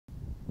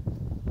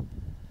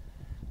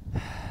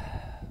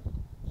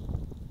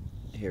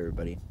Hey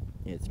everybody,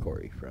 it's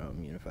Corey from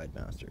Unified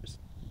Masters.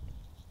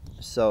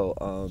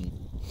 So,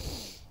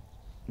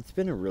 it's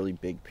been a really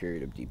big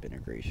period of deep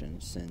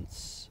integration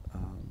since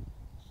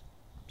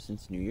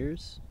New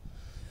Year's.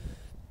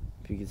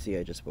 If you can see,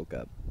 I just woke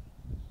up.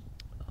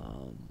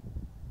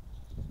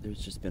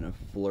 There's just been a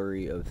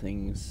flurry of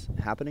things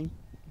happening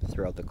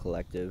throughout the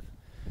collective,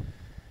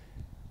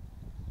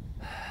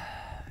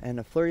 and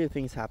a flurry of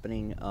things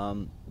happening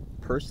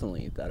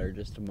personally that are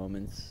just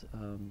moments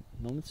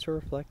to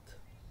reflect.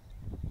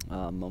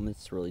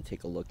 Moments to really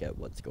take a look at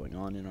what's going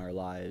on in our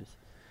lives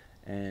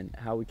and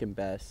how we can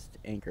best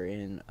anchor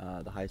in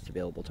the highest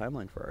available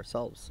timeline for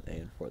ourselves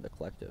and for the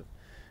collective.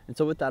 And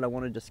so with that, I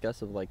want to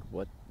discuss of like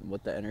what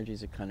the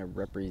energies are kind of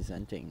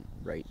representing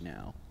right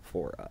now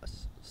for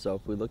us. So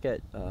if we look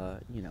at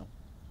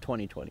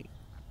 2020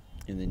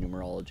 in the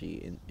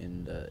numerology,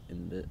 in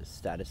the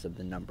status of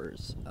the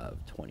numbers of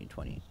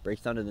 2020,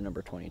 breaks down to the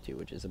number 22,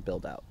 which is a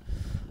build out.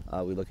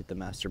 We look at the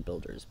master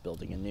builders,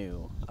 building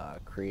anew,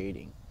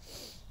 creating.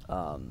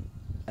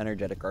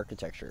 Energetic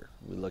architecture.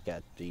 We look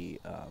at the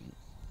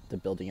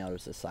building out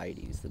of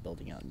societies, the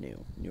building out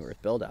new earth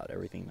build out,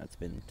 everything that's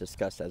been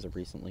discussed as of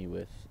recently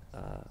with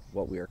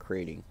what we are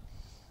creating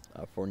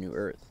for new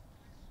earth.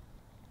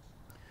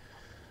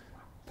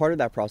 Part of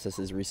that process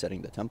is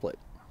resetting the template.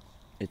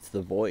 It's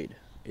the void.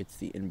 It's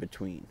the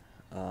in-between.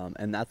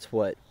 And that's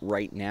what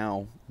right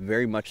now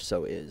very much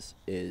so is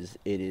it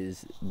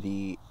is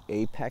the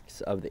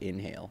apex of the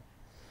inhale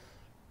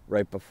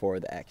right before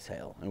the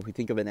exhale. And if we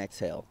think of an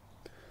exhale,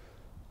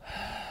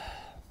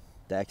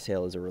 the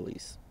exhale is a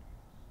release.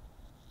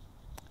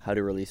 How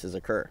do releases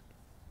occur?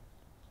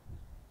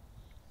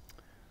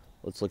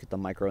 Let's look at the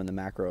micro and the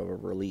macro of a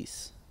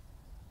release.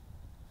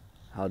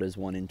 How does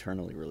one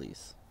internally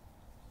release?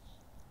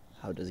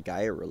 How does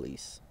Gaia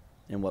release?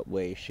 In what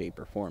way, shape,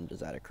 or form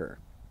does that occur?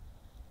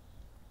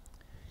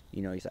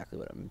 You know exactly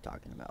what I'm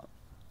talking about.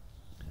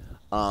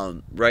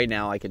 Right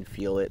now I can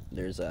feel it.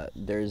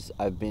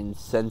 I've been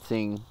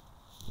sensing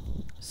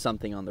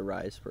something on the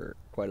rise for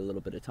quite a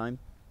little bit of time.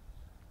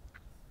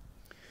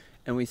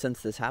 And we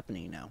sense this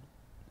happening now.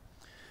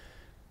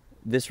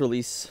 This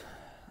release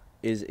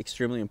is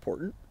extremely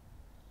important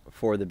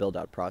for the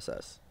build-out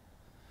process.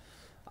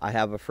 I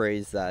have a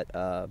phrase or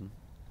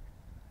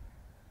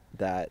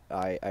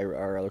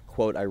a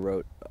quote I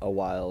wrote a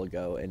while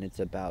ago, and it's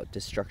about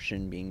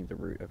destruction being the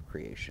root of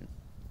creation.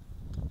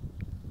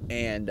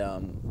 And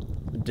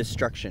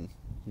destruction.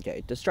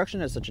 Okay, destruction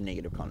has such a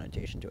negative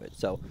connotation to it.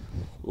 So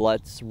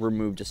let's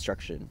remove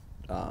destruction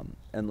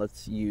and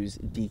let's use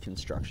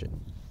deconstruction.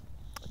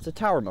 It's a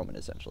tower moment,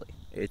 essentially.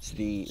 It's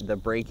the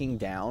breaking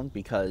down,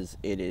 because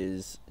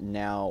we're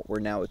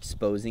now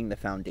exposing the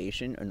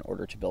foundation in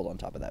order to build on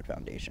top of that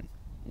foundation.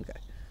 Okay.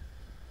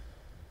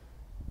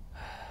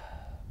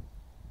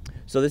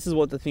 So this is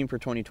what the theme for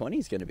 2020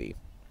 is going to be.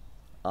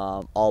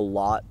 A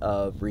lot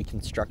of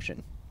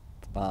reconstruction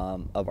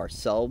of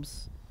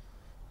ourselves,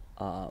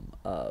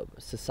 of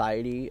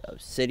society,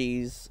 of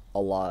cities, a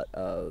lot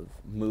of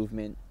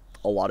movement,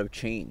 a lot of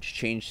change.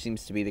 Change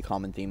seems to be the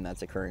common theme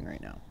that's occurring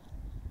right now.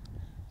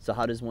 So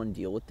how does one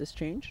deal with this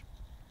change?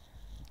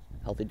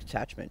 Healthy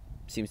detachment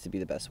seems to be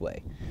the best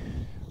way.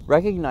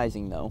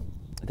 Recognizing, though,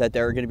 that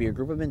there are going to be a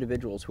group of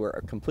individuals who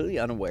are completely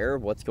unaware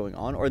of what's going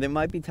on, or they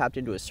might be tapped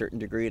into a certain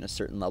degree in a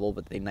certain level,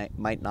 but they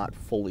might not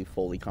fully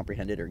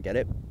comprehend it or get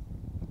it.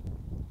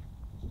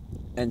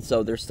 And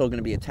so they're still going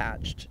to be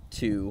attached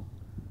to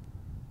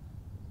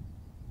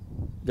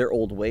their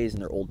old ways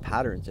and their old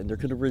patterns, and they're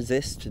going to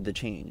resist the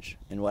change.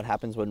 And what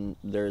happens when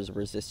there's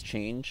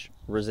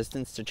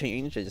resistance to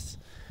change is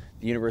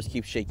the universe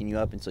keeps shaking you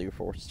up until you're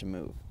forced to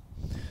move.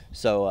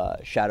 So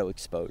shadow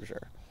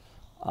exposure.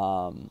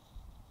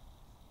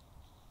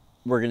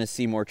 We're going to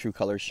see more true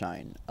colors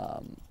shine.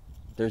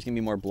 There's going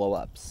to be more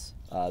blow-ups.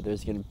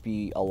 There's going to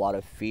be a lot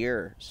of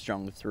fear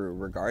strung through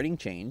regarding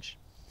change.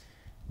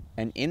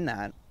 And in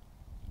that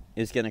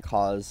is going to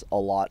cause a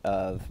lot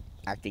of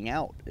acting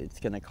out. It's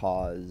going to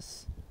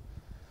cause...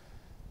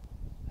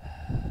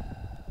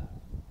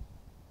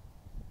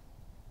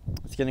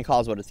 It's going to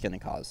cause what it's going to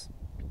cause.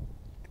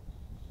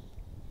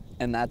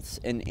 And that's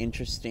an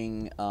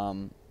interesting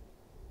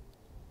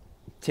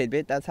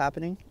tidbit that's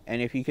happening. And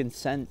if you can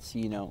sense,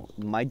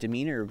 my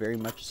demeanor very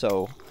much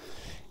so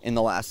in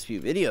the last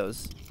few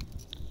videos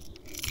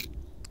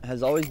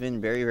has always been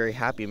very, very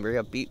happy and very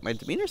upbeat. My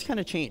demeanor's kind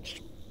of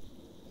changed.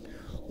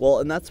 Well,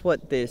 and that's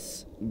what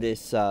this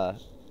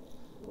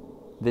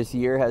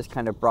year has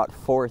kind of brought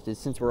forth, is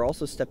since we're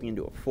also stepping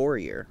into a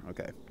 4-year,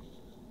 okay,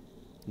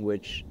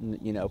 which,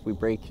 if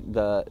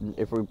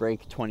we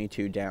break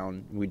 22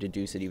 down, we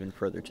deduce it even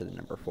further to the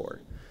number 4.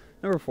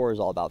 Number 4 is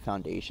all about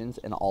foundations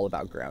and all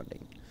about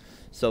grounding.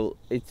 So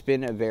it's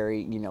been a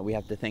very, we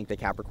have to thank the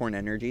Capricorn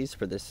energies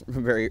for this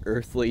very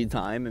earthly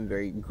time and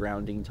very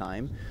grounding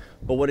time.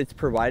 But what it's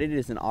provided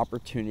is an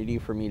opportunity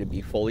for me to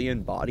be fully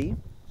in body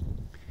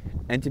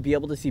and to be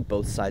able to see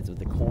both sides of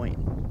the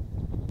coin.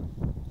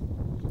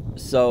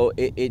 So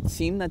it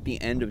seemed that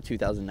the end of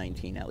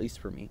 2019, at least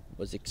for me,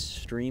 was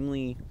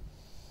extremely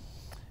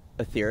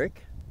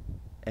etheric,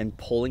 and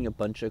pulling a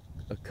bunch of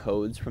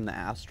codes from the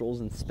astrals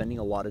and spending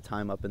a lot of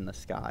time up in the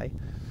sky.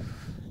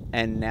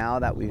 And now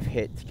that we've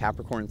hit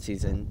Capricorn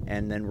season,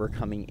 and then we're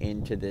coming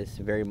into this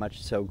very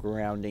much so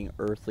grounding,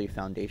 earthly,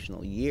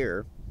 foundational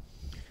year,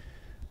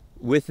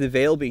 with the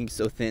veil being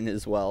so thin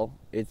as well,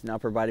 it's now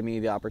provided me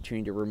the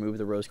opportunity to remove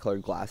the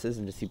rose-colored glasses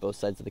and to see both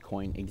sides of the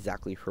coin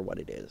exactly for what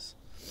it is.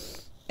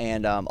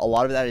 And a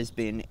lot of that has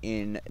been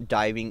in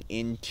diving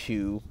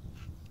into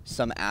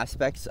some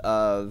aspects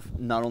of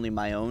not only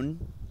my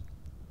own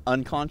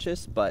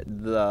unconscious, but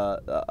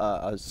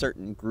a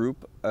certain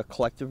group, a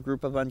collective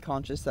group of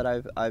unconscious that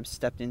I've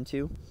stepped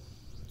into.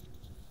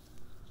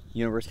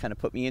 Universe kind of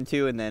put me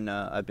into, and then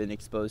I've been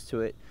exposed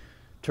to it,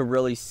 to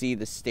really see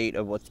the state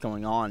of what's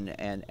going on,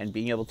 and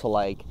being able to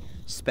like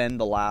spend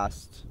the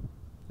last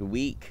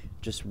week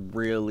just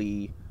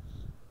really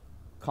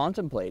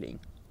contemplating,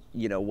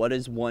 you know, what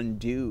does one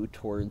do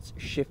towards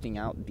shifting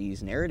out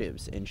these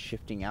narratives and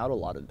shifting out a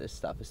lot of this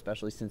stuff,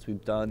 especially since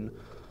we've done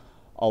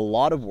a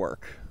lot of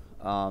work.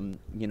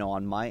 You know,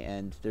 on my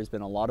end, there's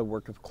been a lot of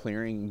work of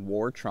clearing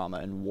war trauma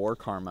and war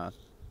karma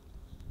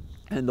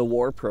and the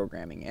war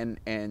programming.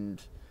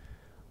 And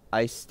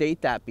I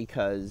state that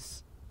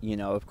because, you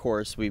know, of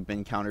course, we've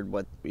encountered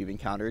what we've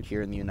encountered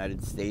here in the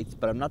United States,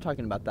 but I'm not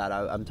talking about that.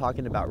 I'm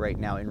talking about right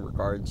now in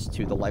regards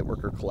to the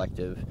Lightworker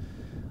Collective.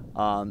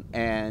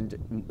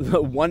 And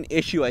the one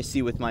issue I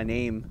see with my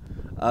name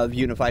of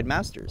Unified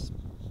Masters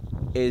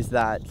is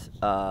that,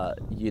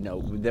 you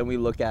know, then we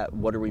look at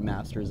what are we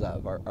masters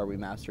of? Are we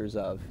masters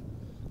of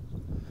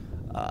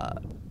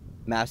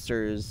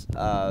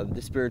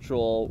the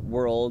spiritual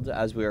world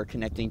as we are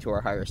connecting to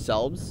our higher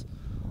selves?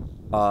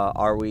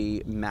 Are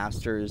we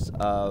masters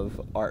of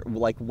our,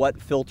 like,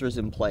 what filters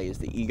in play? Is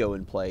the ego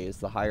in play? Is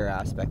the higher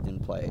aspect in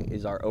play?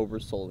 Is our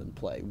oversoul in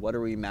play? What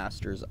are we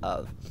masters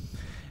of?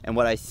 And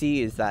what I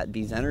see is that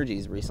these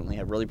energies recently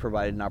have really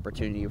provided an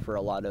opportunity for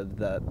a lot of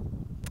the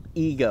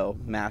ego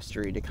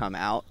mastery to come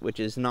out, which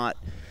is not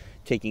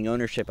taking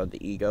ownership of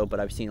the ego, but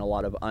I've seen a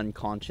lot of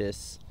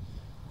unconscious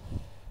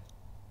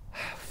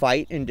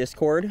fight and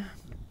discord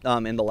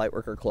in the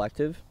Lightworker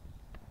Collective.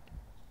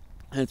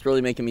 And it's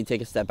really making me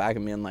take a step back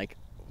and being like,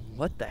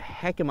 what the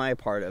heck am I a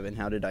part of, and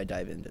how did I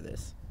dive into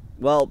this?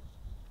 Well,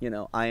 you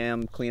know, I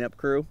am cleanup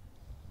crew.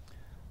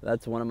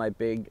 That's one of my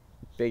big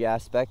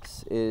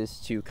aspects, is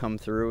to come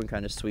through and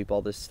kind of sweep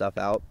all this stuff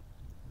out.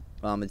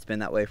 It's been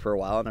that way for a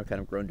while, and I've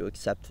kind of grown to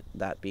accept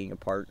that being a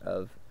part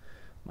of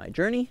my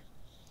journey,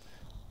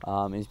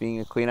 is being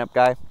a cleanup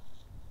guy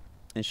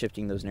and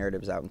shifting those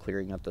narratives out and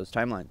clearing up those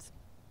timelines.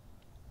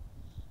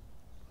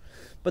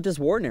 But this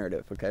war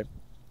narrative, okay,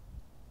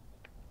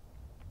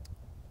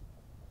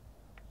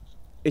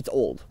 it's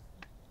old.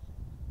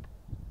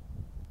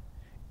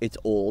 It's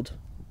old.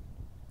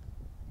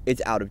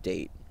 It's out of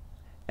date,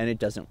 and it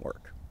doesn't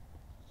work.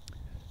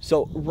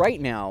 So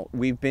right now,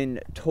 we've been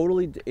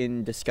totally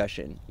in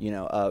discussion, you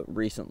know,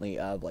 recently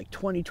of like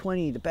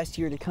 2020, the best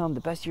year to come,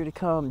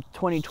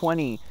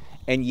 2020.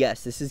 And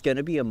yes, this is going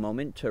to be a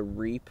moment to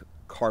reap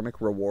karmic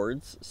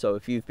rewards. So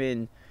if you've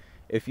been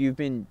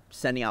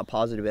sending out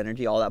positive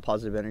energy, all that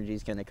positive energy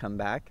is going to come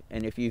back.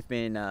 And if you've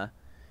been,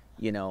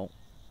 you know,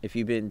 if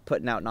you've been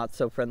putting out not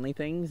so friendly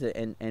things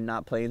and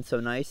not playing so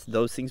nice,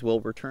 those things will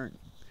return.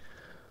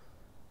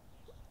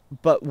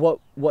 But what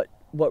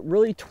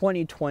really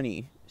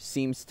 2020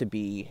 seems to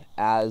be,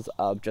 as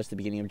of just the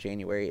beginning of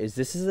January, is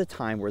this is a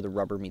time where the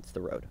rubber meets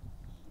the road.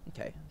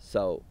 Okay,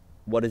 so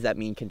what does that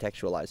mean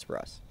contextualized for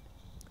us?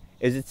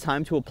 Is it's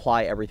time to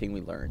apply everything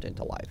we learned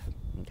into life.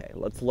 Okay,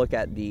 let's look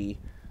at the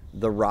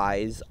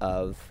rise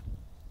of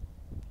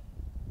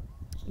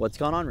what's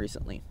gone on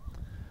recently.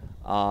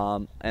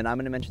 And I'm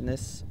going to mention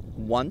this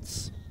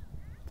once.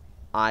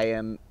 I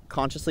am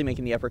consciously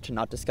making the effort to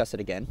not discuss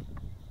it again.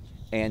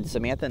 And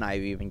Samantha and I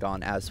have even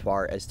gone as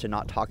far as to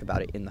not talk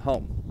about it in the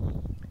home.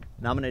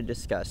 Now I'm going to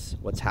discuss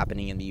what's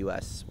happening in the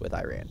U.S. with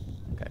Iran.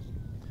 Okay.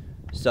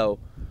 So,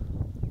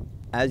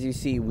 as you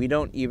see, we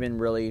don't even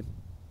really...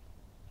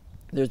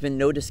 There's been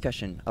no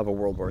discussion of a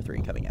World War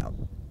III coming out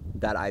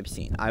that I've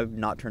seen. I've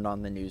not turned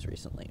on the news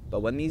recently. But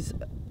when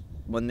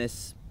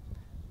this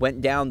went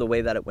down the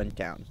way that it went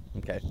down,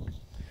 okay,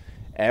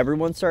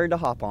 everyone started to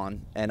hop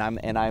on, and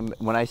I'm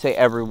when I say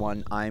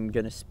everyone, I'm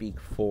going to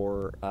speak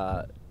for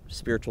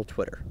spiritual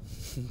Twitter,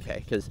 okay,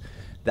 because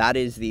that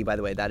is the, by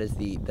the way, that is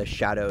the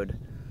shadowed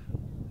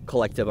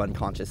collective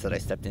unconscious that I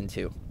stepped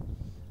into,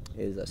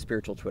 is a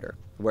spiritual Twitter,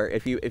 where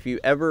if you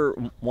ever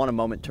want a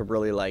moment to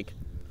really like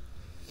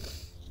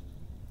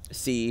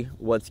see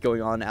what's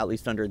going on, at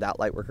least under that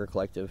Lightworker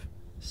Collective,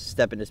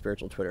 step into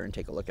spiritual Twitter and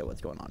take a look at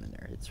what's going on in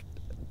there.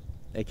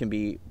 It can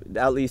be,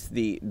 at least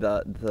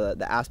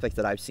the aspects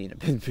that I've seen have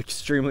been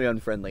extremely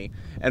unfriendly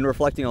and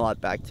reflecting a lot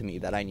back to me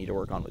that I need to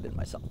work on within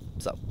myself.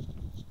 So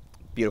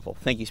beautiful.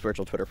 Thank you,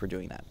 spiritual Twitter, for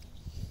doing that.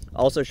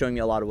 Also showing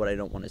me a lot of what I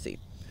don't want to see.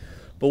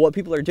 But what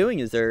people are doing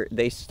is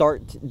they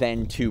start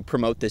then to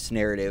promote this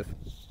narrative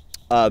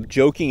of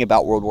joking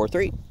about World War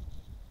III.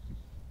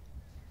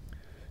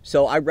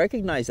 So I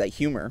recognize that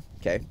humor,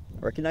 okay?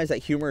 Recognize that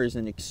humor is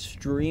an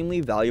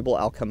extremely valuable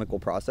alchemical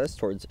process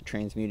towards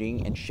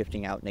transmuting and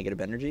shifting out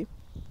negative energy.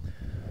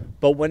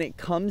 But when it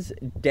comes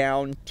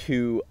down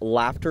to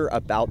laughter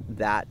about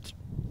that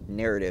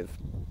narrative,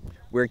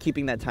 we're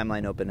keeping that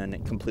timeline open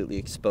and completely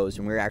exposed,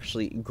 and we're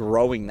actually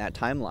growing that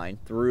timeline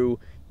through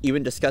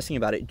even discussing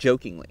about it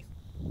jokingly.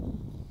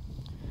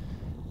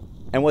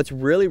 And what's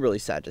really, really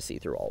sad to see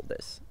through all of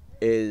this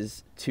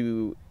is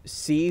to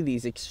see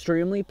these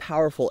extremely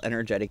powerful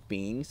energetic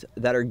beings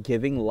that are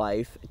giving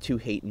life to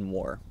hate and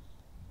war,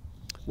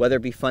 whether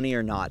it be funny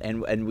or not.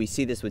 And we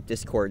see this with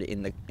discord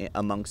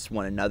amongst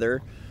one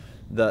another,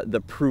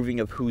 the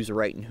proving of who's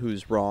right and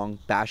who's wrong,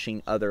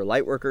 bashing other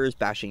light workers,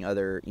 bashing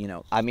other,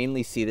 I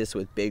mainly see this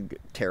with big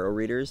tarot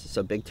readers.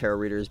 So big tarot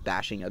readers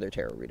bashing other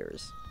tarot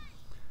readers,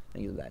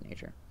 things of that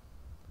nature.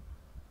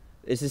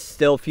 This is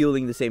still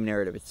fueling the same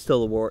narrative. It's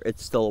still a war.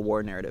 It's still a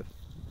war narrative.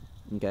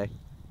 Okay?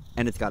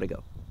 And it's got to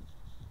go.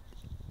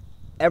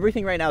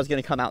 Everything right now is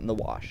going to come out in the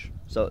wash.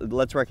 So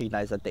let's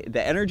recognize that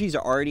the energies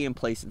are already in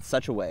place in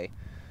such a way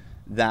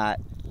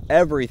that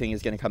everything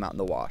is going to come out in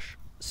the wash.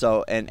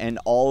 So, and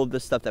all of the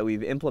stuff that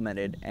we've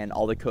implemented and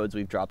all the codes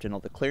we've dropped and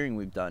all the clearing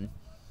we've done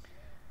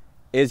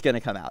is going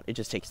to come out. It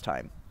just takes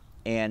time.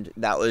 And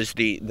that was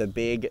the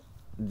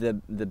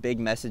big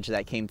message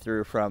that came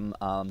through from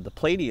the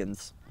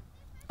Pleiadians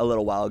a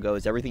little while ago,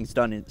 is everything's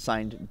done and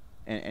signed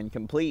and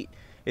complete.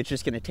 It's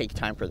just going to take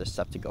time for this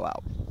stuff to go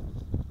out.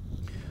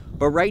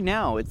 But right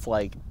now, it's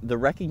like the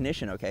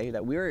recognition, okay,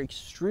 that we are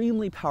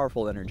extremely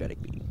powerful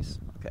energetic beings,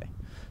 okay?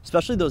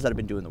 Especially those that have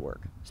been doing the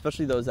work.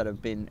 Especially those that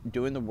have been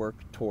doing the work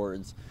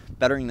towards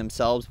bettering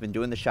themselves, been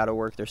doing the shadow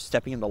work, they're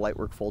stepping into light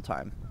work full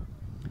time.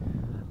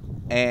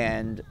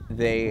 And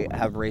they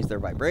have raised their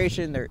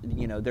vibration,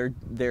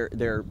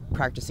 they're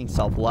practicing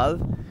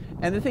self-love.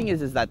 And the thing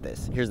is that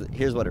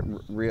here's what it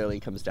really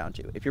comes down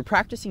to. If you're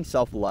practicing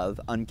self-love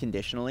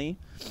unconditionally,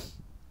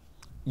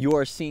 you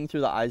are seeing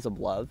through the eyes of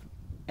love,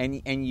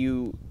 and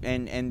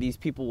these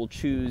people will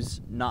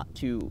choose not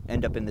to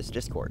end up in this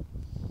discord.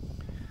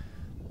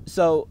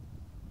 So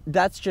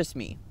that's just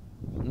me,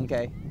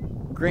 okay?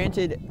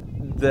 Granted,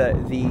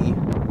 the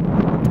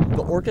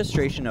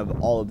orchestration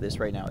of all of this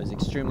right now is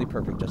extremely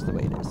perfect just the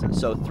way it is.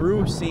 So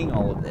through seeing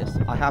all of this,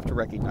 I have to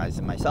recognize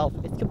in myself,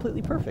 it's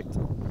completely perfect.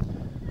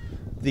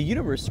 The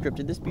universe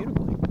scripted this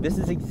beautifully. This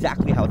is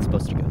exactly how it's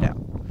supposed to go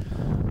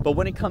down. But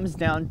when it comes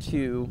down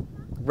to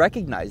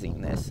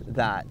recognizing this,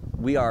 that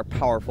we are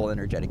powerful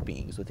energetic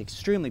beings with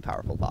extremely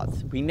powerful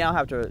thoughts, we now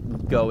have to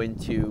go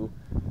into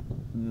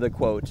the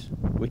quote,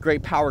 with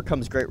great power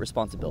comes great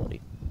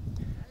responsibility.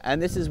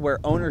 And this is where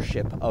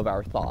ownership of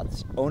our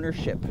thoughts,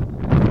 ownership of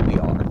who we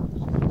are,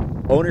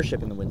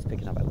 ownership in the wind's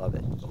picking up, I love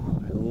it.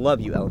 Oh, I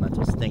love you,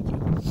 elementals, thank you.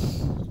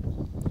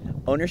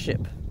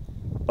 Ownership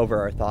over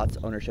our thoughts,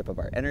 ownership of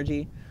our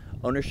energy,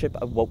 ownership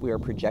of what we are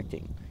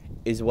projecting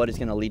is what is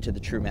going to lead to the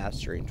true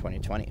mastery in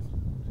 2020.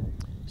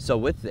 So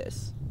with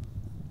this,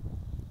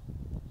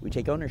 we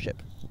take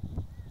ownership.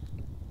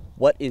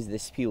 What is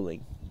this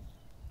fueling?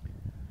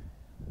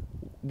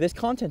 This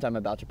content I'm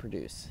about to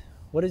produce,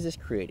 what is this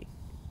creating?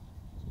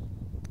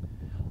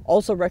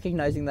 Also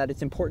recognizing that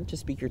it's important to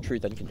speak your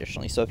truth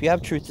unconditionally. So if you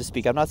have truth to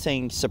speak, I'm not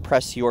saying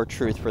suppress your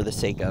truth for the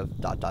sake of ...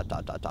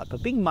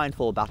 but being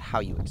mindful about how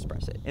you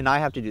express it. And I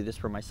have to do this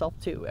for myself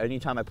too.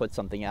 Anytime I put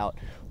something out,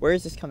 where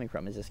is this coming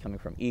from? Is this coming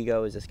from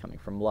ego? Is this coming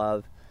from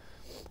love?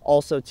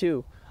 Also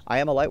too, I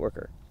am a light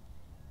worker.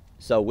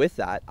 So with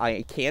that,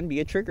 I can be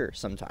a trigger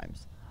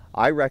sometimes.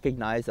 I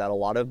recognize that a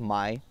lot of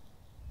my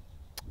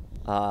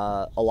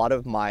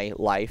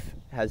life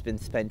has been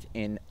spent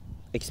in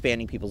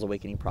expanding people's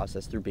awakening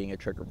process through being a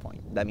trigger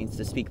point. That means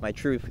to speak my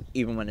truth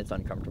even when it's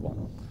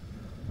uncomfortable.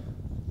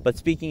 But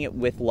speaking it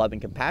with love and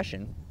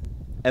compassion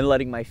and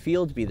letting my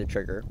field be the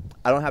trigger,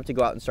 I don't have to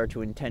go out and start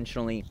to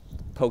intentionally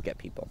poke at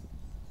people.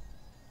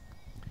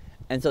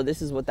 And so this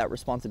is what that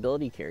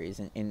responsibility carries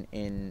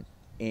in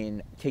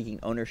taking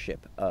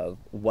ownership of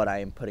what I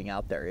am putting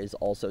out there, is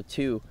also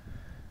too,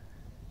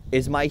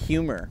 is my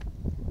humor,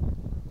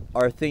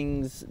 are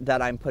things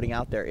that I'm putting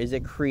out there, is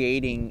it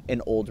creating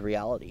an old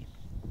reality?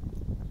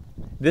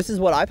 This is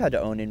what I've had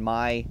to own in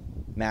my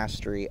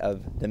mastery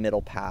of the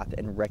middle path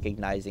and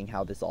recognizing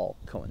how this all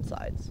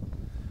coincides.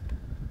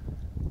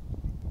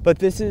 But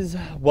this is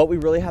what we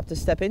really have to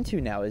step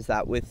into now, is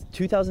that with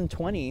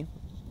 2020,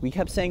 we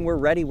kept saying we're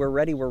ready, we're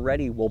ready, we're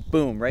ready. Well,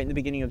 boom, right in the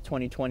beginning of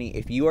 2020,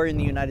 if you are in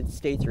the United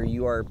States or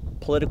you are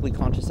politically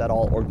conscious at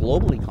all or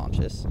globally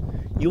conscious,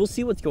 you will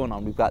see what's going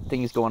on. We've got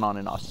things going on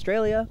in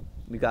Australia.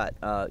 We've got,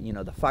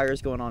 the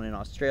fires going on in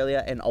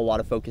Australia, and a lot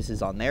of focus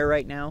is on there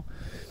right now.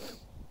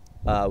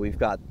 We've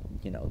got,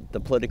 the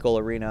political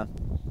arena.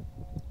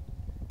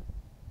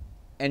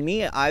 And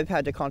me, I've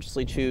had to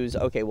consciously choose,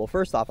 okay, well,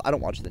 first off, I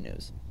don't watch the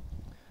news.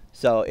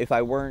 So if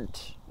I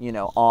weren't,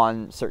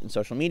 on certain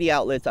social media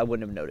outlets, I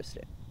wouldn't have noticed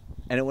it.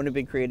 And it wouldn't have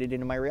been created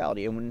into my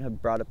reality. It wouldn't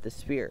have brought up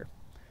this fear.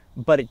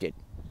 But it did.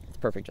 It's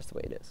perfect just the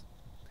way it is.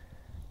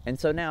 And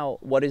so now,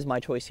 what is my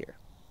choice here?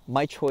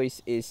 My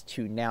choice is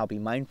to now be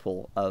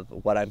mindful of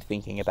what I'm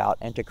thinking about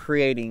and to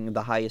creating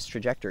the highest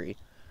trajectory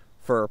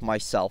for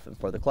myself and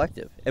for the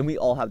collective. And we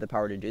all have the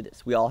power to do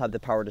this. We all have the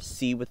power to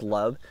see with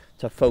love,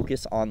 to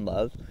focus on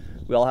love.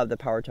 We all have the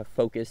power to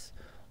focus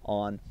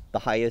on the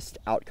highest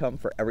outcome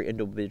for every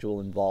individual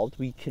involved.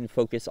 We can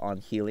focus on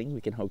healing.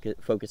 We can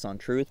focus on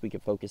truth. We can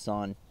focus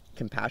on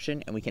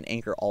compassion. And we can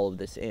anchor all of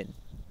this in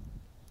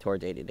to our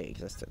day-to-day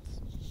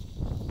existence.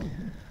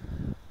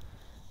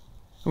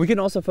 We can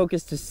also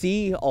focus to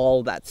see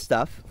all that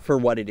stuff for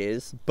what it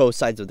is, both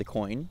sides of the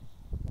coin.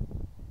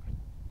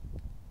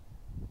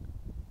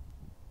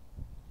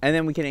 And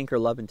then we can anchor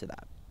love into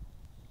that.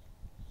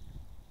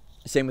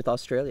 Same with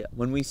Australia.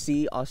 When we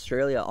see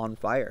Australia on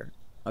fire,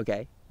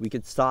 okay, we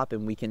could stop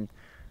and we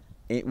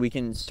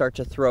can start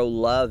to throw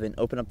love and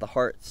open up the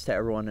hearts to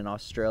everyone in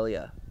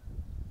Australia.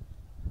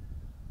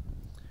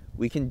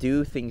 We can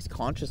do things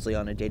consciously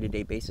on a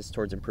day-to-day basis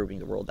towards improving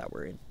the world that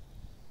we're in.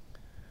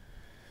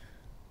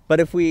 But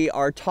if we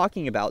are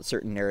talking about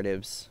certain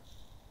narratives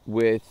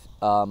with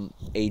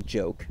a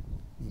joke,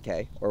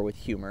 okay, or with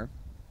humor,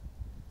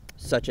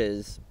 such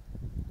as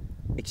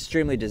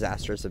extremely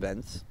disastrous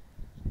events,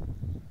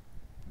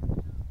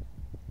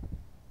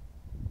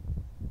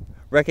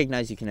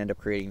 recognize you can end up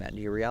creating that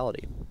into your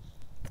reality.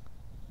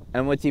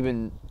 And what's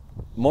even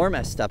more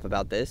messed up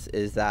about this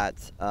is that,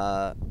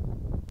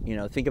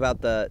 think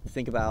about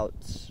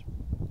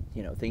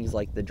things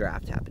like the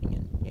draft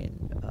happening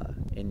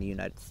in the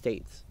United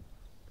States.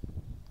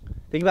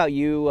 Think about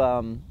you.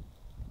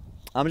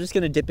 I'm just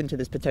going to dip into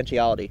this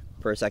potentiality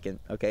for a second,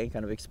 okay?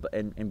 Kind of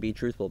and be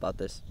truthful about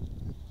this.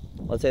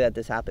 Let's say that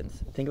this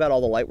happens. Think about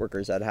all the light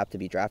workers that have to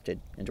be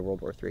drafted into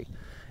World War III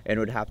and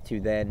would have to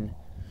then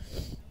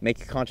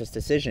make a conscious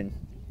decision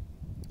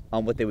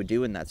on what they would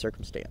do in that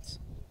circumstance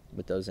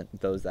with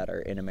those that are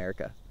in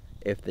America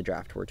if the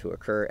draft were to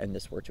occur and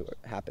this were to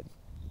happen.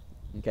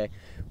 Okay?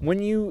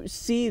 When you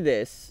see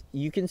this,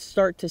 you can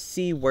start to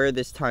see where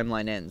this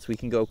timeline ends. We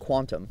can go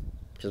quantum,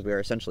 because we are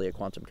essentially a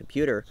quantum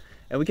computer,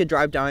 and we could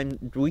drive down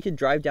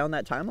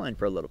that timeline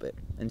for a little bit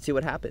and see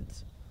what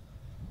happens.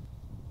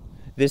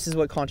 This is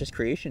what conscious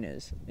creation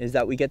is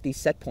that we get these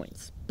set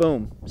points.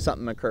 Boom,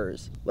 something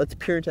occurs. Let's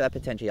peer into that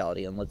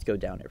potentiality and let's go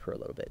down it for a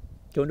little bit.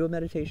 Go into a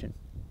meditation.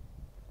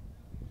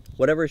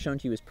 Whatever is shown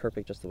to you is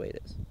perfect just the way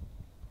it is,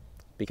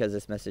 because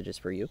this message is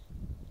for you.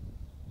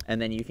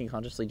 And then you can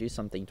consciously do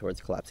something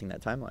towards collapsing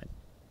that timeline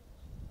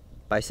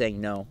by saying,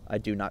 no, I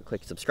do not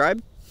click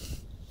subscribe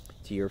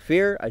to your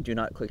fear. I do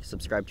not click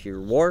subscribe to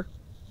your war.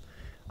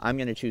 I'm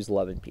going to choose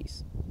love and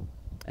peace.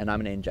 And I'm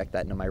going to inject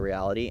that into my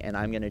reality. And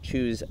I'm going to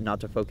choose not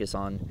to focus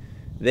on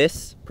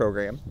this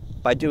program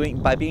by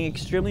being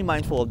extremely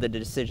mindful of the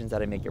decisions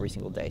that I make every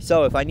single day.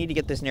 So if I need to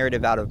get this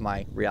narrative out of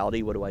my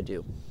reality, what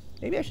do?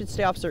 Maybe I should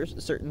stay off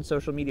certain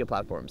social media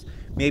platforms.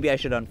 Maybe I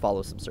should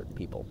unfollow some certain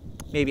people.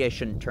 Maybe I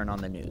shouldn't turn on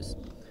the news.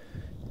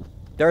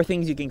 There are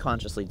things you can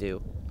consciously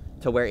do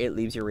to where it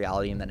leaves your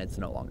reality and then it's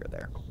no longer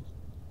there.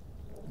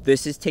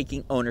 This is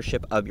taking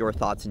ownership of your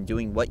thoughts and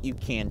doing what you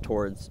can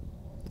towards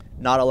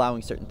not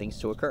allowing certain things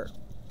to occur.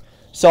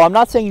 So I'm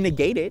not saying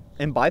negate it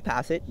and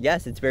bypass it.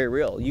 Yes, it's very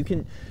real. You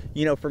can,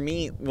 for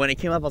me, when it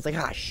came up, I was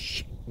like,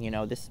 shit,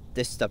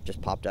 this stuff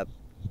just popped up.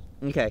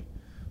 Okay,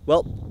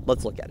 well,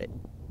 let's look at it.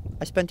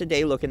 I spent a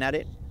day looking at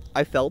it.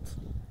 I felt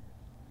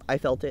it. I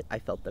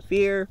felt the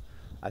fear.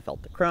 I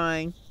felt the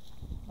crying.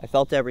 I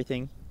felt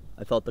everything.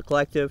 I felt the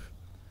collective.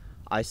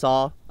 I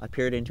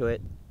peered into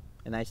it,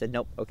 and I said,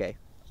 nope, okay,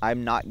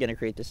 I'm not going to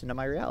create this into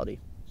my reality.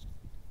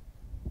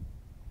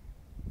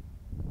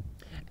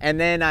 And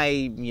then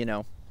I,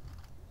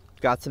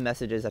 got some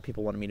messages that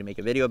people wanted me to make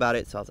a video about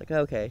it, so I was like,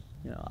 okay,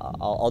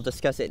 I'll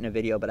discuss it in a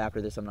video, but after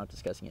this I'm not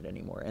discussing it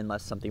anymore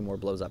unless something more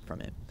blows up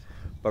from it.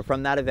 But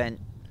from that event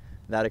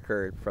that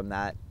occurred, from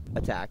that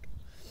attack,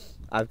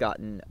 I've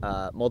gotten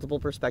multiple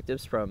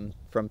perspectives from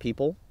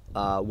people,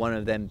 one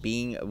of them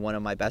being one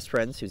of my best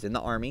friends who's in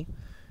the Army,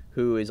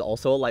 who is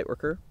also a light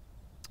worker,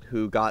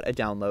 who got a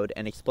download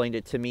and explained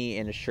it to me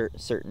in a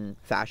certain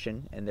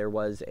fashion, and there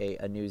was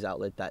a news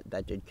outlet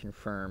that did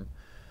confirm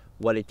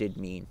what it did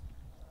mean.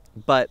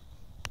 But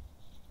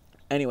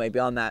anyway,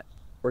 beyond that,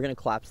 we're going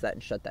to collapse that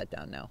and shut that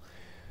down now.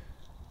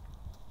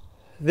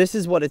 This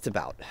is what it's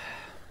about,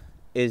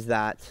 is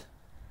that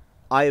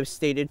I have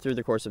stated through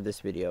the course of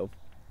this video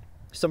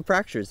some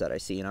fractures that I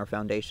see in our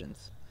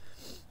foundations.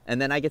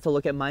 And then I get to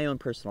look at my own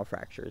personal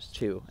fractures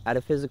too, at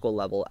a physical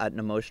level, at an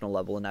emotional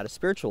level, and at a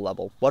spiritual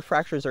level. What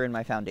fractures are in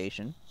my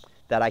foundation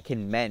that I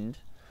can mend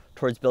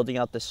towards building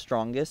out the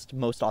strongest,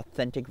 most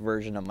authentic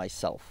version of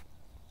myself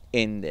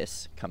in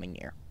this coming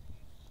year.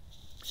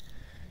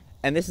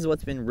 And this is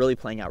what's been really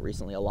playing out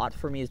recently. A lot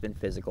for me has been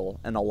physical,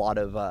 and a lot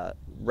of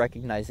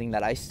recognizing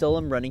that I still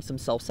am running some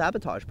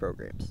self-sabotage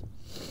programs.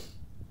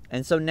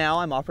 And so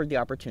now I'm offered the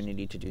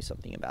opportunity to do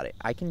something about it.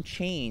 I can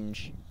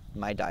change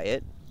my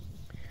diet,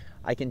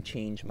 I can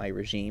change my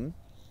regime,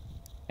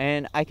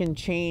 and I can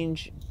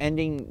change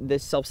ending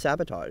this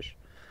self-sabotage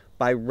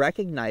by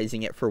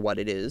recognizing it for what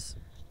it is.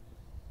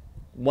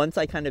 Once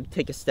I kind of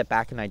take a step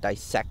back and I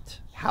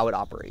dissect how it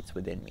operates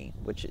within me,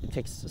 which it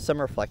takes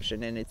some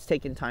reflection, and it's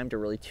taken time to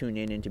really tune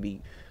in and to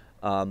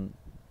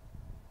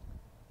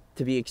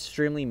to be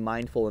extremely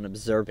mindful and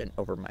observant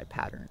over my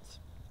patterns.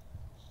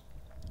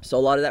 So a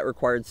lot of that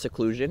required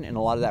seclusion, and a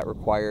lot of that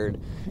required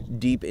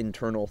deep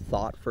internal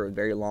thought for a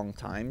very long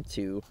time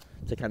to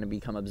kind of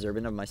become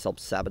observant of my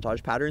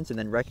self-sabotage patterns, and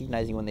then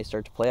recognizing when they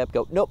start to play up,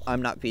 go, nope,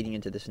 I'm not feeding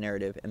into this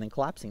narrative, and then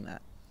collapsing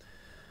that.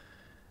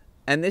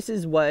 And this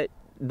is what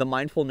the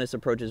mindfulness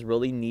approach is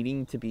really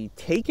needing to be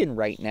taken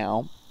right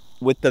now.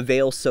 With the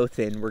veil so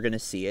thin, we're going to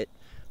see it,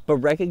 but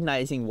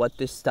recognizing what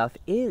this stuff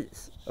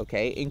is,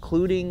 okay?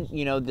 Including,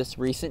 this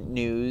recent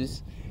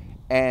news,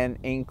 and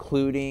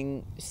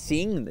including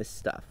seeing this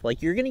stuff.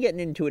 Like, you're going to get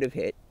an intuitive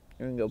hit.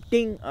 You're going to go,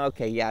 ding,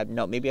 okay, yeah,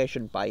 no, maybe I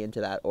shouldn't buy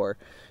into that, or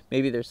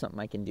maybe there's something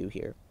I can do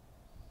here.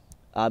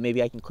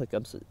 Maybe I can click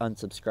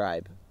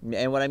unsubscribe.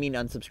 And when I mean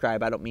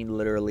unsubscribe, I don't mean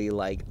literally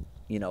like,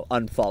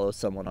 unfollow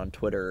someone on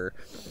Twitter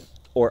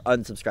or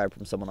unsubscribe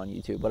from someone on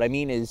YouTube. What I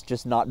mean is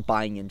just not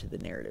buying into the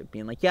narrative,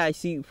 being like, yeah, I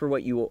see you for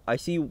what you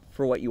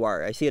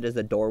are. I see it as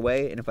a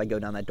doorway, and if I go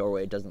down that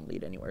doorway, it doesn't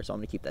lead anywhere. So I'm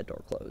gonna keep that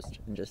door closed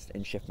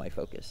and shift my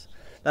focus.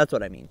 That's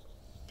what I mean.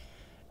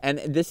 And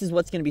this is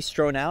what's gonna be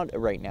strewn out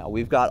right now.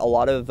 We've got a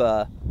lot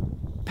of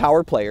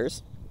power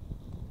players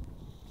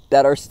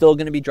that are still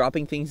gonna be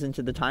dropping things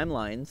into the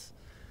timelines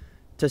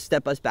to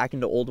step us back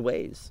into old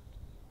ways.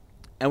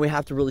 And we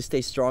have to really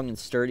stay strong and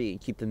sturdy and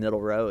keep the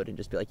middle road and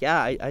just be like,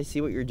 yeah, I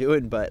see what you're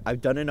doing, but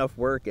I've done enough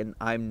work, and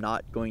I'm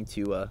not going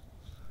to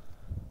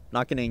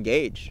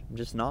engage. I'm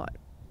just not.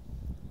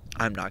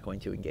 I'm not going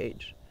to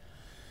engage.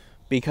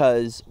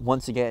 Because,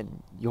 once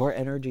again, your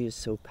energy is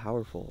so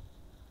powerful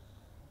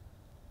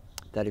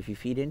that if you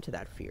feed into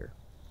that fear,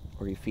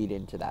 or you feed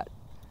into that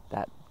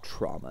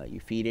trauma,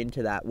 you feed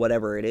into that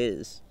whatever it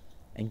is,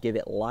 and give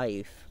it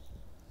life,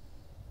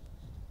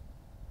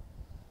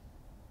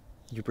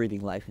 you're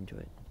breathing life into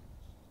it.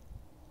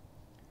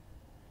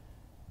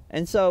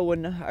 And so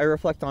when I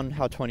reflect on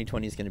how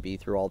 2020 is going to be,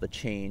 through all the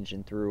change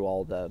and through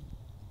all the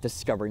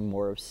discovering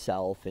more of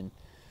self and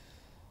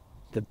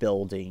the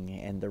building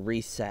and the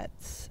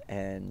resets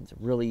and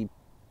really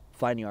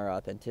finding our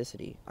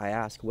authenticity, I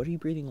ask, what are you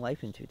breathing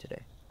life into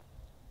today?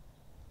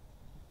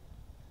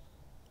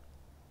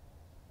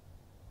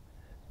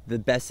 The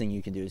best thing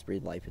you can do is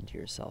breathe life into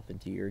yourself,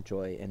 into your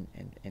joy,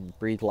 and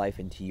breathe life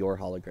into your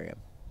hologram.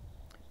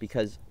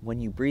 Because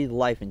when you breathe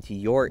life into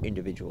your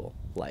individual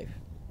life,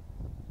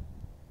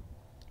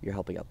 you're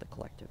helping out the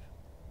collective.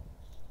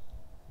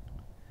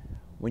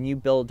 When you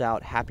build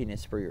out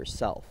happiness for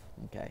yourself,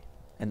 okay,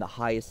 and the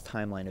highest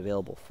timeline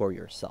available for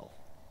yourself,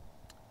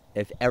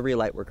 if every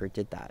lightworker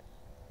did that,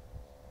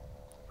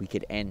 we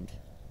could end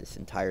this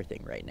entire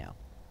thing right now.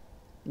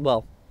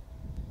 Well,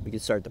 we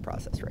could start the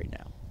process right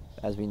now.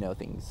 As we know,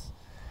 things,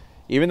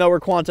 even though we're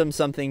quantum,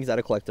 some things at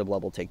a collective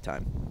level take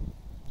time.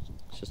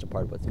 It's just a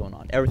part of what's going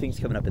on. Everything's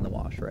coming up in the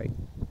wash, right?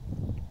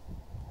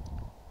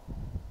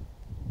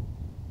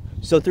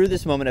 So through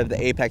this moment of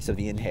the apex of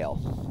the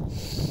inhale,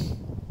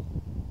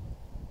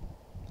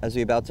 as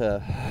we're about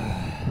to,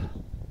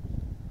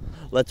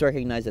 let's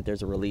recognize that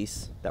there's a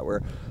release, that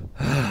we're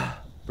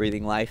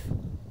breathing life.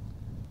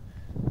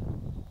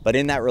 But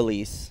in that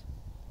release,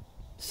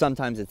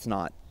 sometimes it's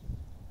not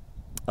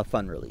a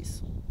fun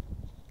release.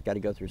 You've got to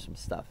go through some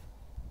stuff,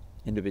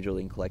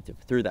 individually and collective,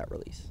 through that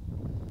release.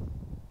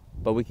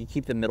 But we can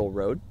keep the middle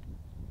road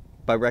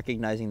by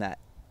recognizing that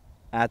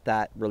at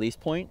that release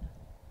point,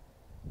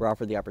 we're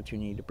offered the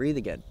opportunity to breathe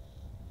again.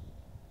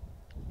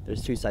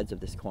 There's two sides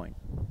of this coin.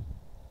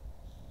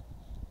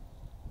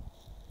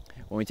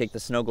 When we take the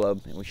snow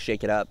globe and we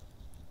shake it up,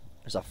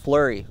 there's a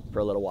flurry for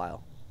a little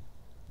while.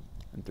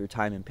 And through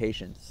time and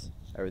patience,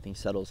 everything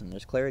settles and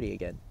there's clarity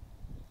again.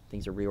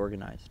 Things are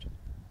reorganized.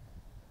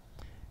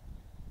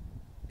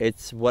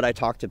 It's what I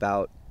talked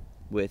about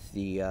with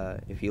the,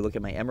 if you look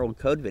at my Emerald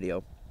Code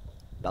video,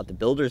 about the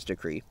Builder's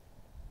Decree.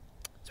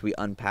 So we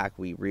unpack,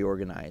 we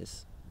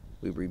reorganize,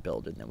 we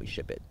rebuild, and then we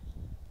ship it.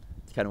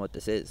 It's kind of what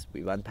this is.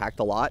 We've unpacked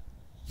a lot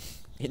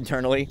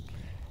internally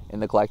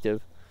in the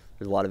collective.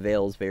 There's a lot of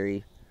veils,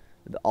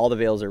 all the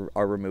veils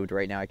are removed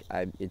right now.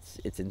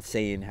 It's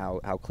insane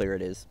how clear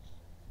it is.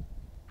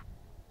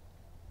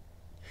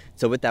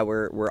 So with that,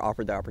 we're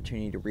offered the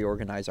opportunity to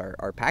reorganize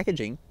our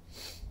packaging,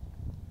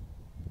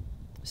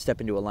 step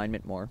into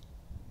alignment more,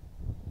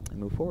 and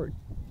move forward.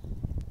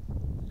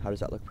 How does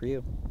that look for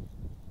you?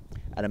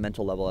 At a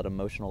mental level, at an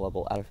emotional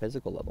level, at a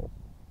physical level,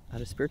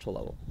 at a spiritual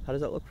level. How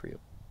does that look for you?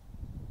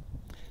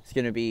 It's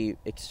going to be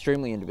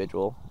extremely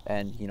individual,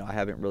 and I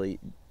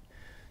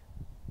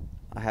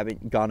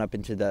haven't gone up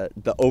into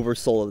the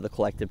oversoul of the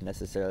collective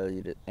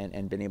necessarily,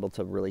 and been able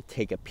to really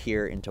take a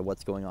peer into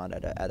what's going on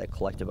at a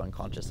collective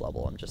unconscious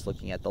level. I'm just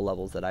looking at the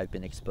levels that I've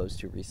been exposed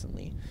to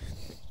recently.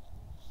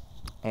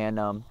 And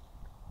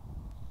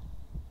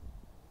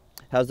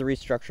how's the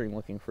restructuring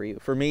looking for you?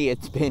 For me,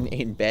 it's been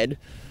in bed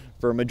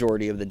for a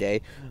majority of the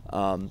day.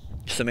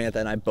 Samantha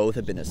and I both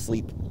have been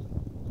asleep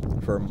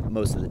for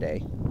most of the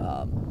day.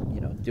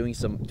 Doing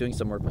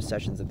some work with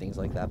sessions and things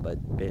like that,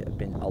 but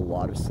been a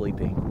lot of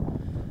sleeping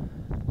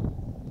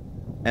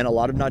and a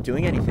lot of not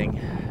doing anything,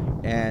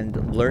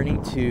 and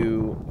learning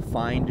to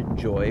find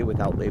joy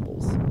without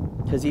labels.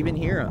 Because even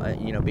here,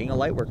 being a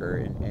light worker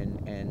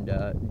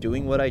and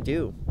doing what I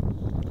do,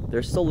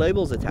 there's still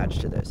labels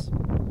attached to this.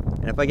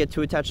 And if I get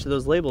too attached to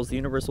those labels, the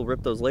universe will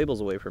rip those labels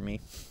away from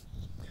me.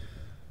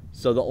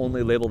 So the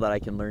only label that I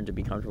can learn to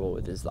be comfortable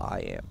with is the I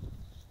am.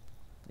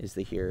 Is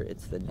the here,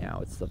 it's the now,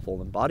 it's the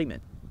full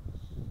embodiment.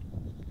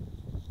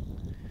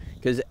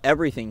 Because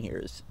everything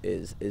here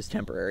is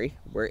temporary.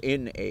 We're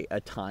in a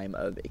time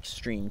of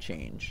extreme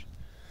change.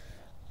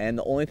 And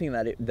the only thing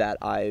that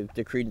I've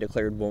decreed and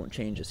declared won't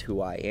change is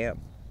who I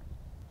am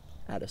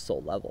at a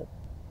soul level.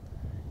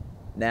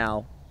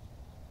 Now,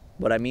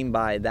 what I mean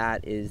by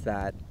that is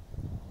that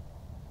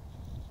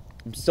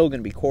I'm still going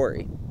to be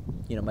Corey.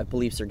 My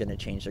beliefs are going to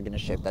change. They're going to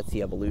shift. That's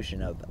the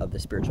evolution of the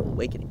spiritual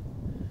awakening.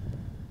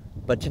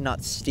 But to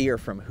not steer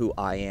from who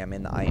I am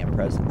in the I am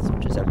presence,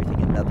 which is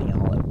everything and nothing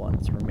all at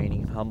once.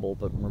 Remaining humble,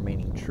 but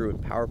remaining true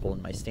and powerful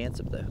in my stance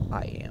of the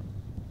I am.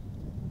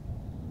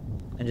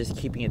 And just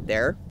keeping it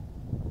there.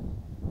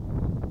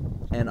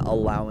 And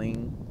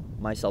allowing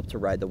myself to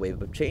ride the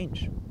wave of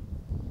change.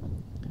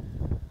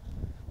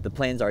 The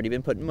plan's already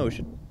been put in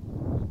motion.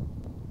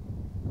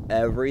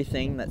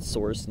 Everything that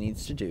Source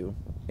needs to do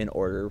in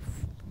order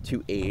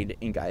to aid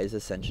in Gaia's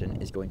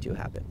ascension is going to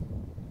happen.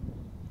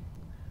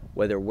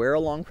 Whether we're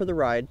along for the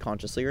ride,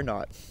 consciously or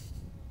not,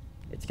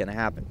 it's going to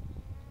happen.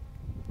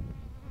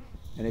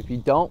 And if you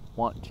don't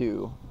want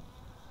to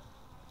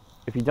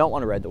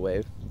ride the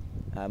wave,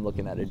 I'm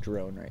looking at a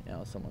drone right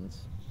now. Someone's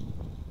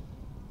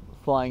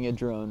flying a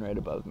drone right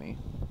above me.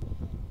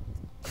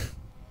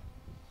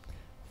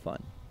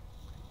 Fun.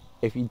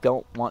 If you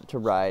don't want to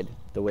ride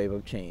the wave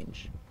of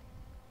change,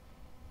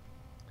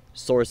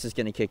 Source is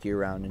going to kick you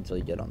around until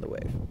you get on the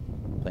wave.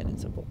 Plain and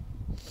simple.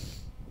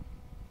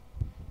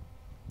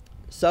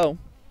 So,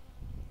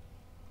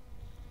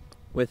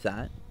 with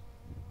that,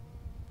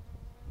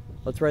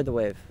 let's ride the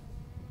wave.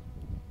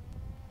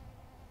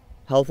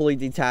 Healthily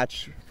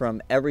detach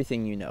from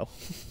everything you know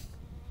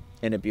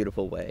in a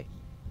beautiful way.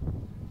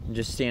 And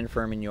just stand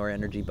firm in your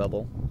energy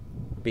bubble,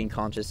 being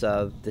conscious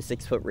of the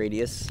 6-foot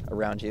radius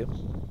around you,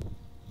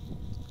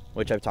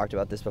 which I've talked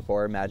about this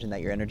before. Imagine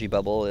that your energy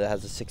bubble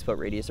has a 6-foot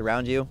radius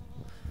around you,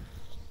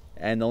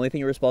 and the only thing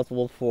you're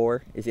responsible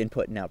for is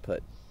input and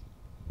output.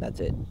 That's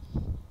it.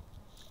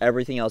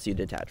 Everything else you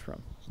detach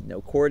from. No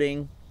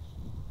courting,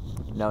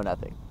 no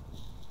nothing.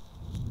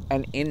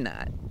 And in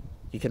that,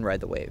 you can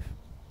ride the wave.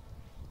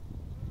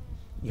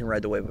 You can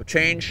ride the wave of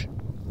change.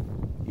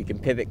 You can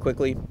pivot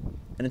quickly.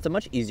 And it's a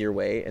much easier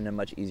way and a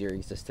much easier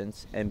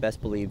existence. And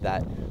best believe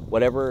that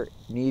whatever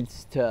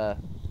needs to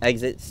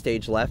exit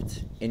stage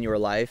left in your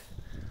life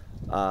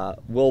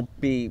will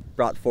be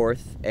brought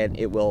forth, and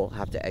it will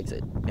have to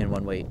exit in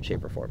one way,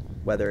 shape, or form.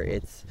 Whether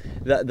it's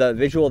the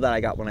visual that I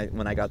got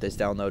when I got this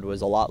download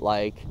was a lot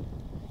like,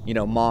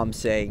 mom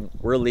saying,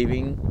 we're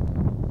leaving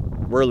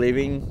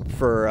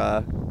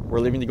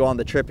to go on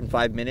the trip in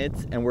 5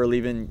 minutes, and we're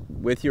leaving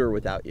with you or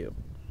without you.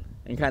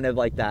 And kind of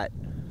like that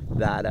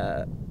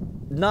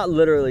not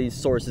literally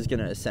Source is going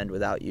to ascend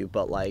without you,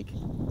 but like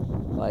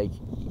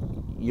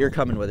you're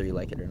coming whether you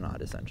like it or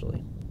not,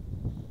 essentially.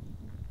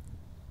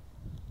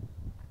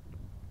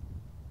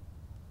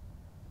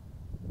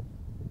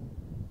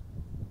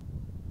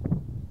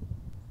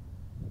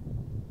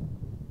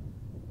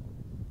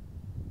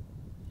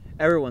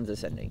 Everyone's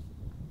ascending.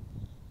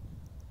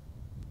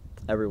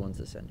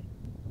 Everyone's ascending.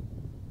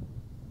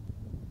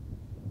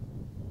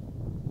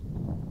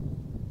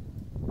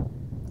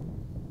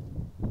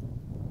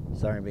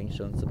 Sorry, I'm being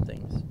shown some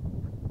things.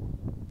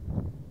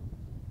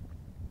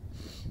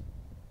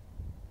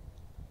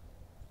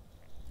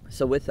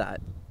 So with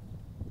that,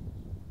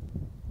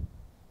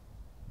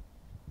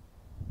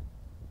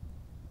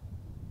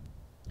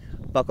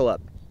 buckle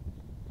up.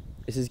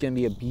 This is going to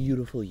be a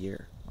beautiful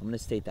year. I'm going to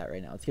state that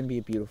right now. It's going to be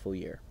a beautiful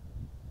year.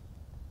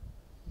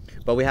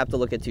 But we have to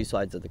look at two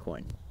sides of the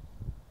coin.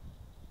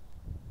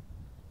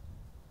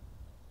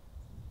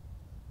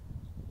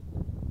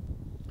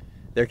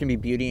 There can be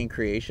beauty in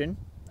creation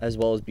as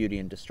well as beauty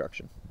in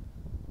destruction.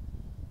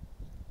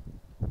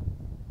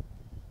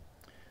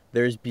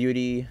 There's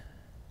beauty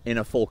in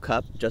a full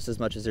cup just as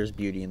much as there's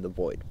beauty in the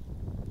void.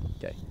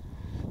 Okay.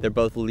 They're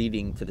both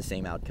leading to the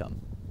same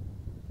outcome.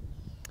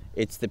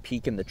 It's the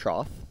peak and the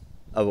trough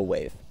of a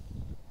wave.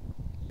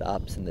 The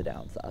ups and the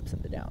downs, the ups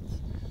and the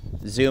downs.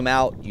 Zoom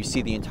out, you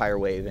see the entire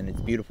wave, and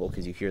it's beautiful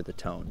because you hear the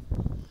tone.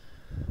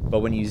 But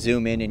when you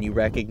zoom in and you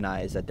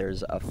recognize that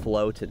there's a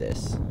flow to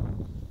this,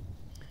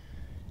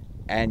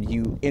 and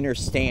you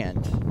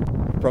understand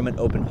from an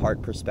open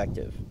heart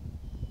perspective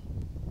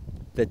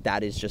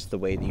that is just the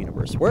way the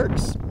universe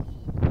works,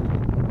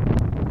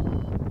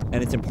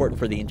 and it's important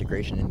for the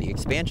integration and the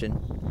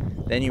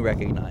expansion, then you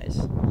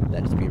recognize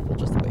that it's beautiful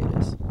just the way it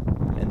is.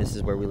 And this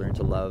is where we learn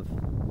to love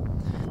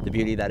the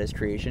beauty that is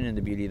creation and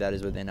the beauty that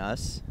is within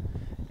us.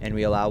 And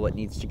we allow what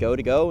needs to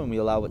go, and we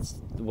allow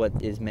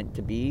what is meant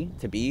to be,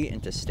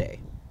 and to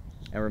stay.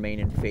 And remain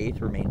in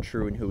faith, remain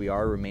true in who we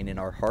are, remain in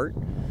our heart.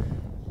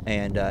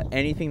 And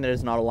anything that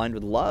is not aligned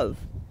with love,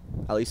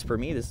 at least for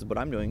me, this is what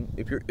I'm doing.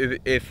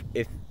 If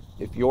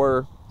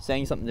you're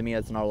saying something to me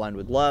that's not aligned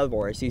with love,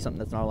 or I see something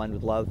that's not aligned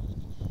with love,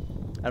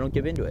 I don't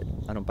give into it.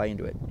 I don't buy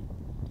into it.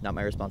 Not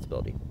my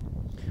responsibility.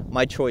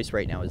 My choice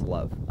right now is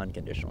love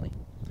unconditionally.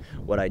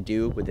 What I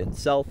do within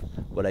self,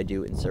 what I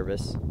do in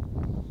service,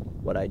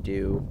 what I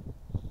do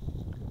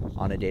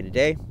on a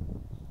day-to-day,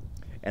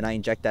 and I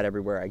inject that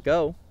everywhere I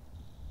go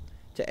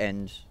to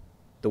end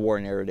the war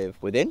narrative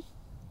within,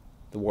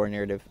 the war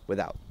narrative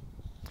without.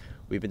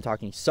 We've been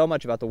talking so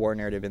much about the war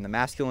narrative in the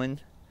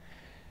masculine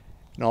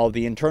and all of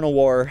the internal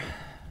war,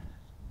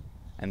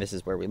 and this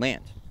is where we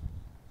land.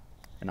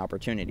 An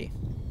opportunity.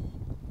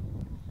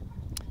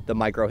 The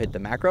micro hit the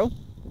macro.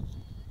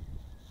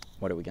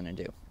 What are we going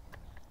to do?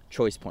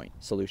 Choice point,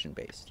 solution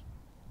based.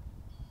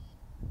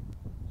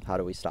 How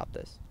do we stop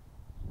this?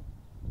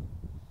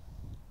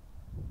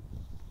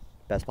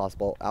 Best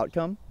possible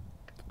outcome,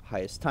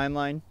 highest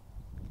timeline,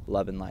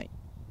 love and light.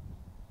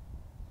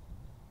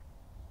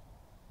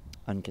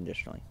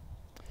 Unconditionally.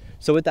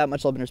 So with that,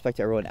 much love and respect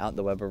to everyone out in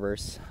the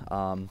Webverse.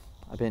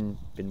 I've been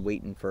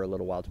waiting for a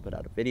little while to put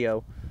out a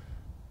video.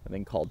 I've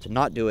been called to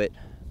not do it,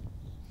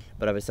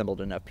 but I've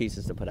assembled enough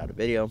pieces to put out a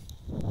video.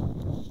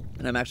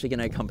 And I'm actually going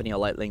to accompany a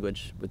light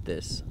language with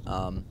this.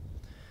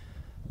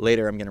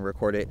 Later I'm going to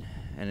record it,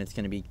 and it's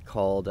going to be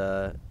called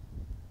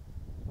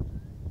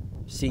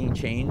Seeing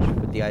Change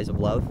with the Eyes of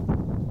Love.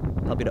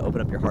 Help you to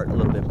open up your heart a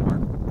little bit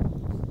more.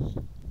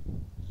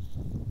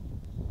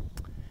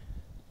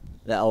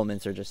 The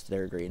elements are just,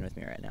 they're agreeing with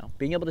me right now.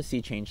 Being able to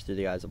see change through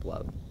the eyes of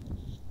love.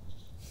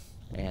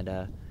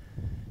 And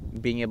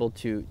being able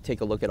to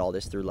take a look at all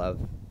this through love,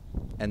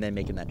 and then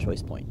making that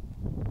choice point.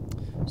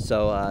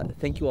 So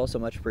thank you all so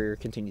much for your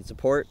continued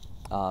support,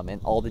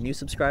 and all the new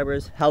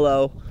subscribers.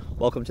 Hello,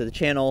 welcome to the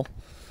channel,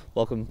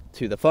 welcome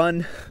to the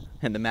fun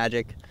and the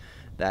magic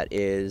that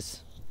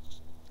is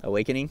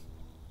awakening.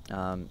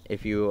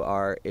 If you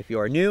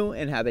are new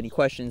and have any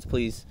questions,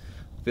 please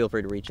feel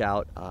free to reach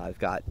out. I've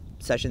got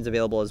sessions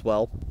available as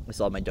well. I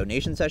still have my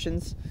donation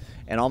sessions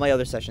and all my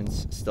other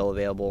sessions still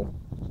available.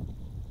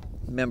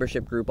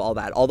 Membership group, all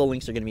that. All the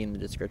links are going to be in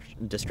the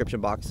description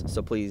box,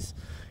 so please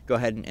go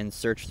ahead and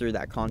search through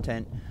that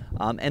content,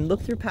 and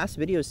look through past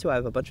videos too. I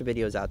have a bunch of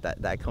videos out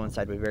that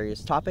coincide with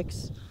various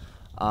topics.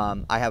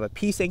 I have a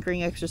peace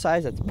anchoring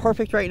exercise that's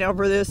perfect right now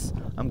for this.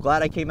 I'm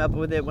glad I came up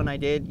with it when I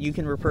did. You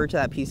can refer to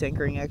that peace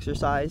anchoring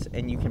exercise,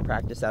 and you can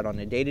practice that on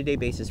a day-to-day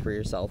basis for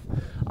yourself.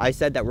 I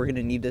said that we're going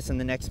to need this in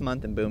the next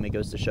month, and boom, it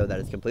goes to show that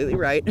it's completely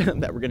right,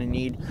 that we're going to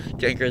need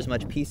to anchor as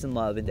much peace and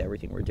love into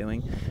everything we're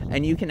doing.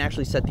 And you can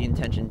actually set the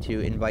intention to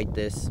invite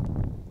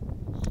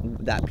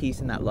that peace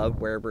and that love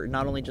wherever,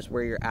 not only just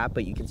where you're at,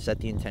 but you can set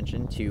the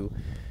intention to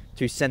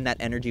send that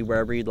energy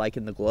wherever you'd like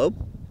in the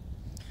globe.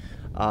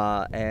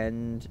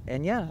 And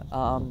yeah,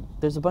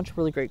 there's a bunch of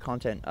really great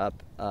content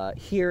up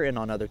here and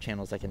on other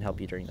channels that can help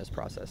you during this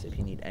process if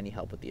you need any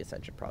help with the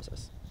ascension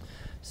process.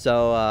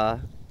 So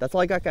that's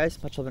all I got,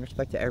 guys. Much love and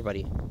respect to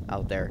everybody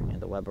out there in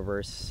the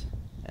Webverse,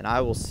 and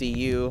I will see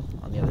you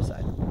on the other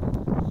side.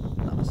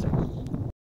 Namaste.